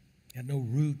it. Got no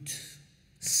root.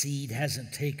 Seed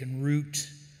hasn't taken root.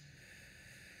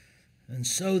 And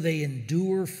so they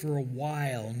endure for a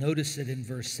while. Notice it in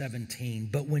verse 17.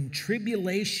 But when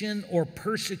tribulation or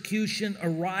persecution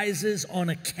arises on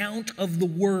account of the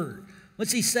word,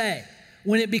 what's he say?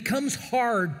 When it becomes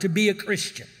hard to be a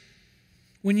Christian,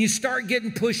 when you start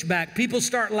getting pushback, people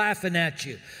start laughing at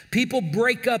you, people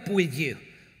break up with you,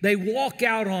 they walk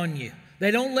out on you. They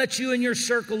don't let you in your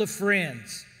circle of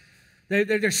friends.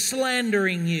 They're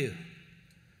slandering you.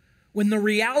 When the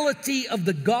reality of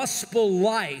the gospel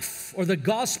life or the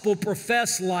gospel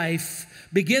professed life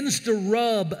begins to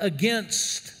rub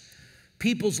against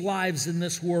people's lives in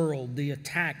this world, the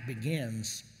attack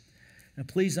begins. Now,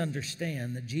 please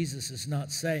understand that Jesus is not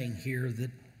saying here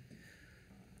that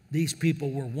these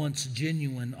people were once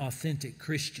genuine, authentic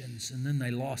Christians and then they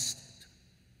lost it.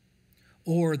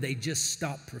 Or they just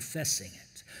stopped professing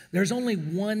it. There's only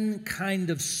one kind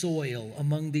of soil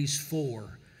among these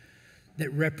four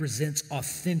that represents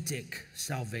authentic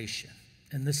salvation,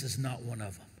 and this is not one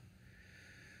of them.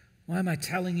 Why am I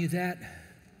telling you that?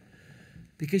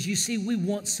 Because you see, we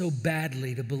want so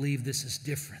badly to believe this is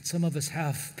different. Some of us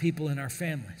have people in our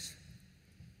families.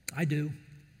 I do.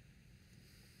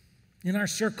 In our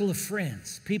circle of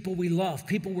friends, people we love,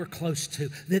 people we're close to,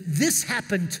 that this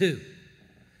happened to.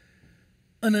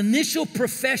 An initial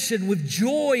profession with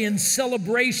joy and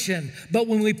celebration, but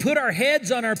when we put our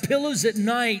heads on our pillows at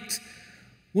night,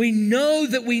 we know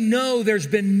there's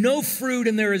been no fruit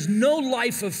and there is no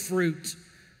life of fruit,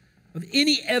 of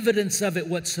any evidence of it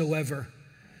whatsoever.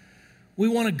 We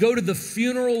want to go to the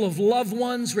funeral of loved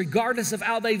ones, regardless of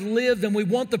how they've lived, and we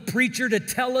want the preacher to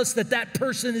tell us that that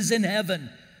person is in heaven,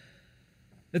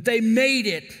 that they made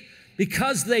it.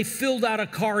 Because they filled out a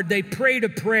card, they prayed a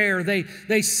prayer,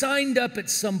 they signed up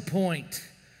at some point.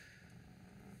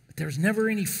 But there's never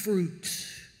any fruit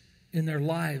in their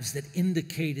lives that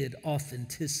indicated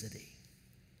authenticity.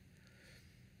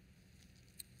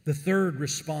 The third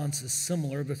response is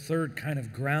similar, the third kind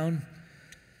of ground.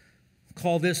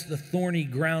 Call this the thorny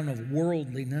ground of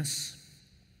worldliness.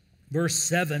 Verse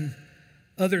 7,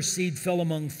 other seed fell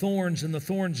among thorns, and the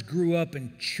thorns grew up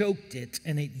and choked it,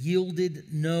 and it yielded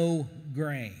no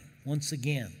grain. Once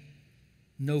again,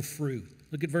 no fruit.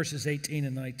 Look at verses 18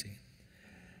 and 19.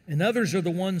 And others are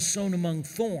the ones sown among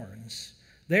thorns.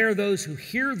 They are those who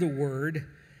hear the word,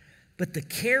 but the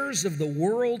cares of the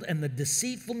world and the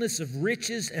deceitfulness of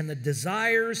riches and the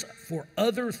desires for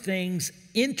other things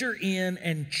enter in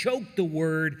and choke the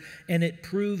word, and it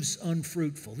proves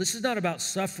unfruitful. This is not about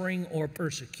suffering or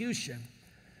persecution.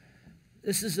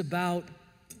 This is about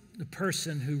the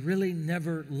person who really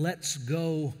never lets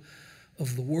go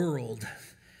of the world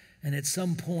and at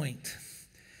some point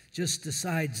just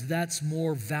decides that's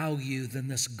more value than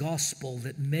this gospel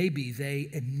that maybe they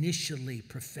initially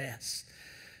professed.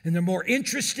 And they're more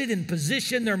interested in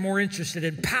position, they're more interested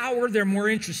in power, they're more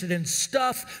interested in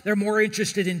stuff, they're more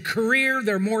interested in career,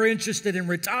 they're more interested in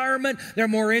retirement, they're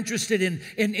more interested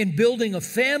in building a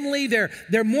family,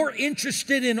 they're more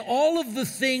interested in all of the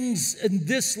things in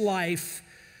this life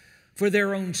for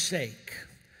their own sake.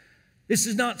 This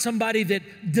is not somebody that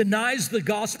denies the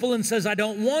gospel and says, I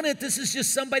don't want it. This is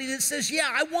just somebody that says, yeah,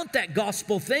 I want that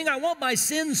gospel thing. I want my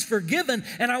sins forgiven,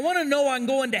 and I want to know I'm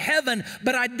going to heaven,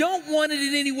 but I don't want it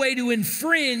in any way to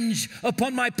infringe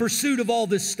upon my pursuit of all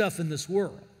this stuff in this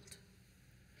world.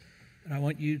 And I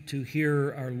want you to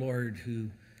hear our Lord, who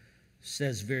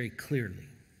says very clearly,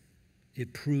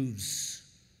 it proves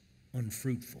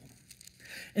unfruitful.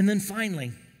 And then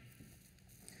finally,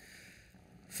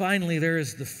 there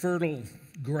is the fertile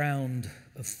ground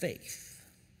of faith.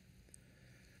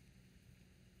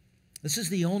 This is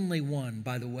the only one,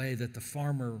 by the way, that the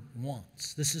farmer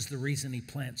wants. This is the reason he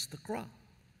plants the crop.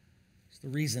 It's the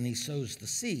reason he sows the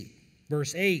seed.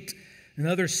 Verse 8, and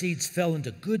other seeds fell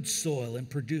into good soil and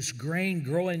produced grain,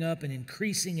 growing up and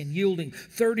increasing and yielding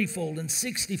 30-fold and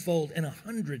 60-fold and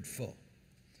 100-fold.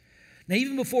 Now,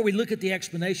 even before we look at the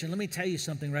explanation, let me tell you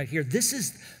something right here. This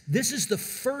is the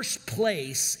first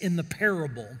place in the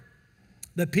parable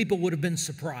that people would have been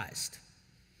surprised.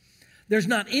 There's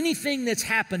not anything that's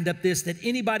happened up this that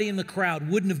anybody in the crowd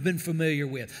wouldn't have been familiar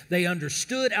with. They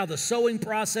understood how the sowing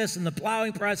process and the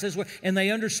plowing process were, and they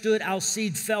understood how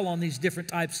seed fell on these different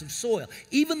types of soil,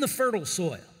 even the fertile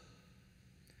soil.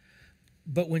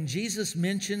 But when Jesus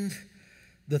mentioned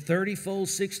the 30-fold,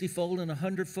 60-fold, and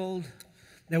 100-fold,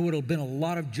 there would have been a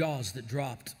lot of jaws that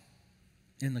dropped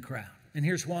in the crowd. And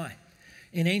here's why.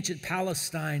 In ancient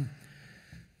Palestine,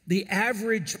 the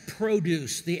average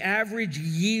produce, the average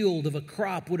yield of a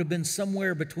crop would have been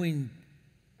somewhere between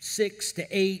 6 to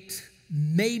 8,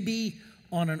 maybe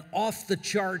on an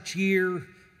off-the-charts year,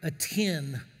 a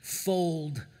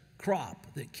 10-fold crop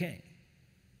that came.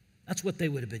 That's what they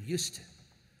would have been used to.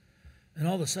 And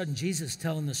all of a sudden, Jesus is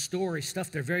telling the story,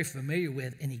 stuff they're very familiar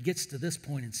with, and he gets to this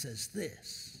point and says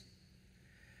this.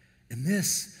 And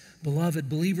this, beloved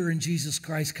believer in Jesus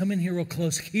Christ, come in here real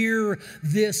close. Hear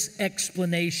this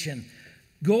explanation.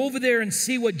 Go over there and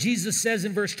see what Jesus says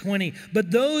in verse 20. But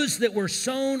those that were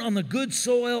sown on the good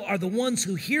soil are the ones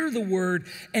who hear the word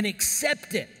and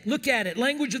accept it. Look at it.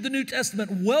 Language of the New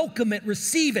Testament. Welcome it.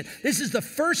 Receive it. This is the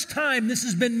first time this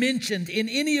has been mentioned in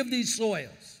any of these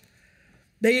soils.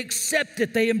 They accept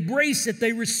it. They embrace it.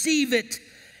 They receive it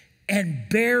and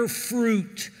bear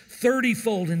fruit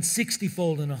 30-fold and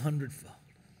 60-fold and 100-fold.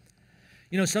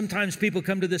 You know, sometimes people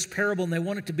come to this parable and they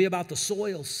want it to be about the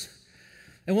soils.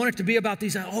 They want it to be about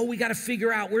these, we got to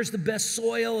figure out where's the best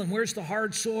soil and where's the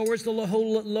hard soil, where's the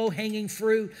low-hanging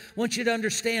fruit. I want you to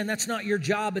understand that's not your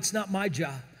job, it's not my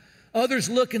job. Others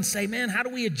look and say, man, how do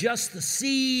we adjust the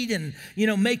seed and,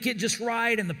 make it just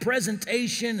right and the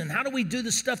presentation, and how do we do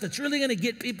the stuff that's really going to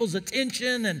get people's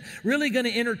attention and really going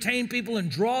to entertain people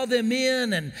and draw them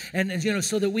in and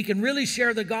so that we can really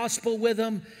share the gospel with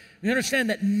them. You understand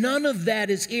that none of that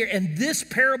is here, and this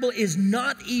parable is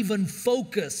not even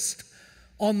focused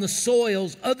on the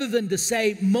soils other than to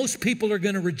say most people are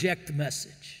going to reject the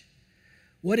message.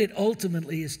 What it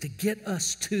ultimately is to get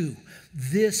us to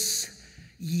this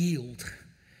yield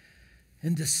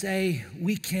and to say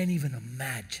we can't even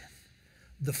imagine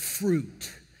the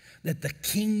fruit that the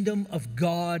kingdom of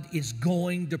God is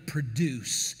going to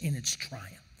produce in its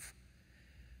triumph.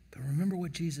 But remember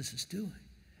what Jesus is doing.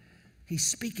 He's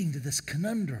speaking to this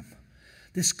conundrum,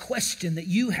 this question that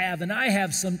you have and I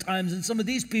have sometimes, and some of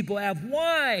these people have.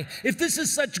 Why? If this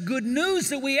is such good news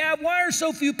that we have, why are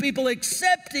so few people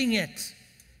accepting it?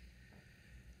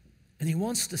 And he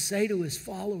wants to say to his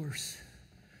followers,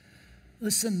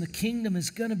 listen, the kingdom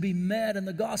is going to be met, and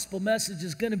the gospel message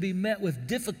is going to be met with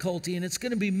difficulty, and it's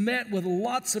going to be met with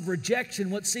lots of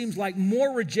rejection, what seems like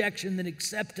more rejection than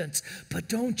acceptance. But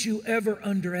don't you ever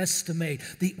underestimate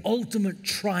the ultimate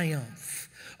triumph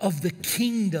of the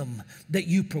kingdom that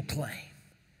you proclaim.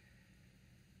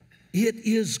 It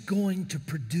is going to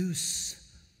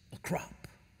produce a crop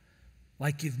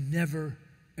like you've never,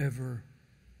 ever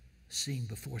seen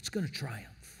before. It's going to triumph.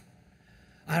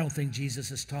 I don't think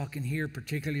Jesus is talking here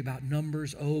particularly about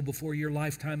numbers. Before your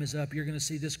lifetime is up, you're going to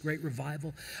see this great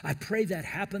revival. I pray that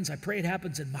happens. I pray it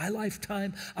happens in my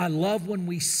lifetime. I love when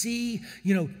we see,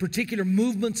 particular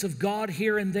movements of God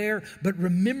here and there. But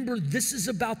remember, this is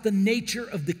about the nature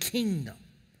of the kingdom.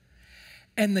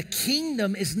 And the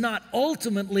kingdom is not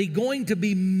ultimately going to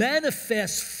be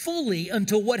manifest fully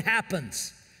until what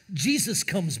happens? Jesus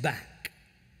comes back.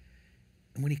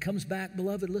 And when he comes back,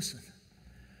 beloved, listen.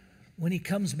 When he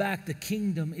comes back, the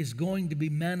kingdom is going to be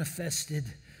manifested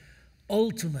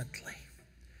ultimately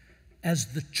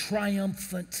as the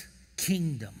triumphant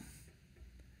kingdom.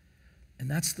 And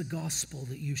that's the gospel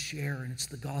that you share, and it's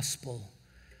the gospel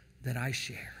that I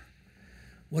share.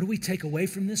 What do we take away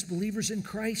from this, believers in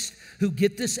Christ who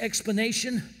get this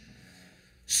explanation?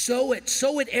 Sow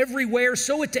it everywhere,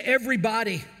 sow it to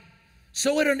everybody.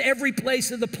 Sow it on every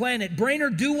place of the planet.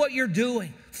 Brainerd, do what you're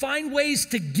doing. Find ways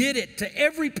to get it to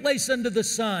every place under the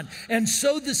sun, and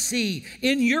sow the seed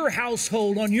in your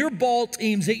household, on your ball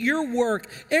teams, at your work,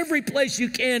 every place you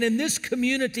can in this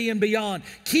community and beyond.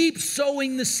 Keep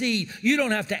sowing the seed. You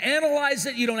don't have to analyze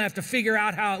it. You don't have to figure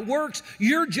out how it works.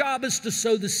 Your job is to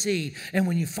sow the seed. And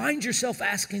when you find yourself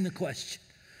asking the question,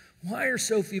 why are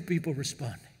so few people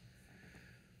responding?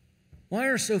 Why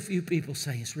are so few people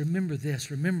saying this? Remember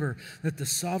this. Remember that the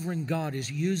sovereign God is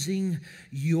using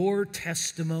your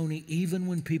testimony, even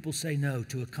when people say no,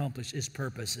 to accomplish His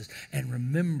purposes. And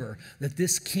remember that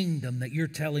this kingdom that you're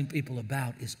telling people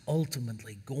about is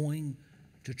ultimately going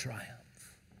to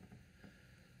triumph.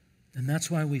 And that's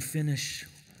why we finish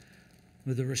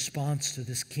with a response to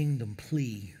this kingdom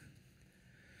plea.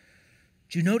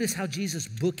 Do you notice how Jesus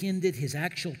bookended His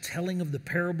actual telling of the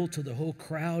parable to the whole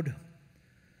crowd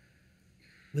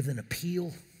with an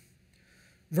appeal?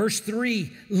 Verse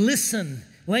 3, listen.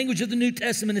 Language of the New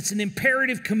Testament, it's an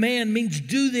imperative command, means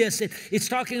do this. It's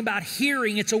talking about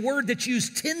hearing. It's a word that's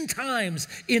used 10 times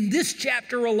in this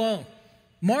chapter alone.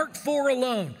 Mark 4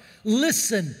 alone.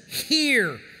 Listen,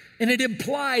 hear. And it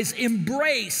implies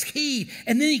embrace, heed.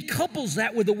 And then he couples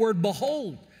that with the word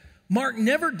behold. Mark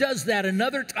never does that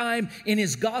another time in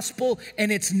his gospel, and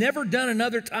it's never done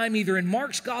another time either in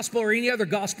Mark's gospel or any other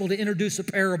gospel to introduce a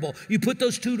parable. You put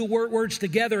those two words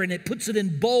together, and it puts it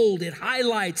in bold, it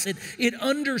highlights, it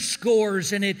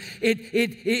underscores, and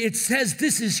it says,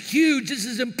 this is huge, this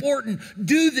is important,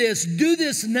 do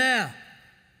this now.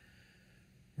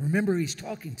 Remember who he's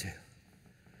talking to.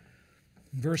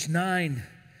 In verse 9,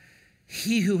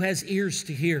 he who has ears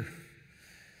to hear,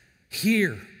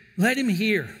 let him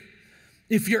hear.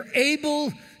 If you're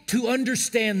able to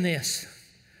understand this,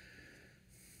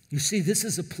 you see, this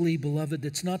is a plea, beloved,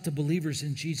 that's not to believers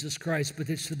in Jesus Christ, but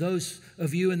it's to those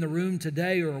of you in the room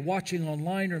today or watching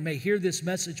online or may hear this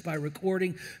message by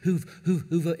recording who've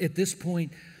at this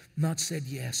point not said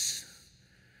yes.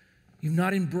 You've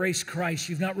not embraced Christ.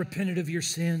 You've not repented of your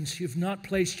sins. You've not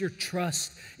placed your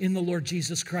trust in the Lord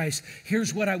Jesus Christ.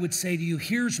 Here's what I would say to you.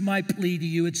 Here's my plea to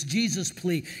you. It's Jesus'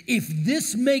 plea. If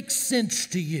this makes sense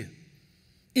to you,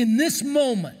 in this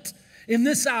moment, in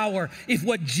this hour, if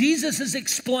what Jesus has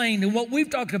explained and what we've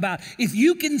talked about, if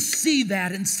you can see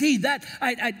that and see that,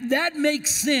 that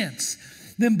makes sense,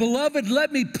 then beloved,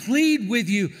 let me plead with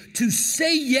you to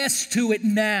say yes to it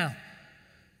now.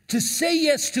 To say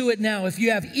yes to it now. If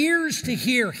you have ears to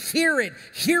hear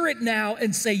it now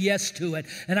and say yes to it.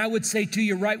 And I would say to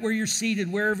you right where you're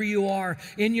seated, wherever you are,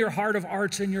 in your heart of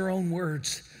hearts, in your own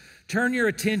words, turn your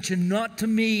attention not to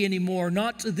me anymore,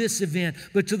 not to this event,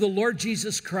 but to the Lord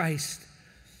Jesus Christ.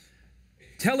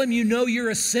 Tell Him you know you're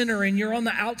a sinner and you're on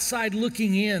the outside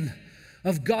looking in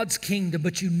of God's kingdom,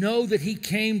 but you know that He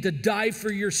came to die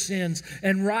for your sins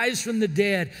and rise from the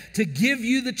dead to give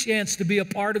you the chance to be a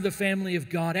part of the family of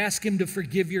God. Ask Him to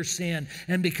forgive your sin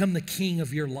and become the king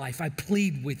of your life. I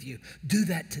plead with you, do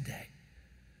that today.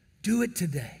 Do it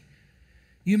today.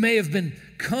 You may have been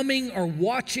coming or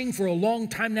watching for a long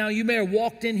time now. You may have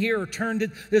walked in here or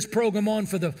turned this program on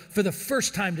for the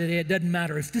first time today. It doesn't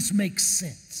matter if this makes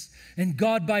sense. And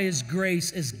God, by His grace,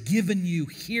 has given you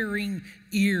hearing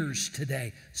ears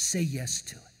today. Say yes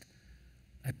to it.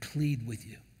 I plead with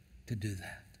you to do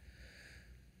that.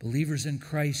 Believers in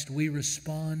Christ, we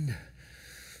respond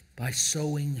by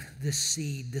sowing this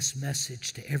seed, this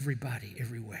message to everybody,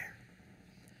 everywhere.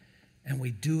 And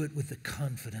we do it with the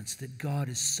confidence that God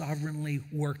is sovereignly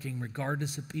working,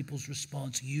 regardless of people's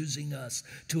response, using us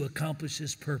to accomplish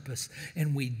His purpose.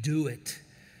 And we do it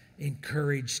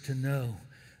encouraged to know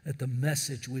that the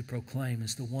message we proclaim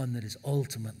is the one that is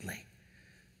ultimately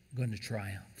going to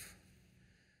triumph.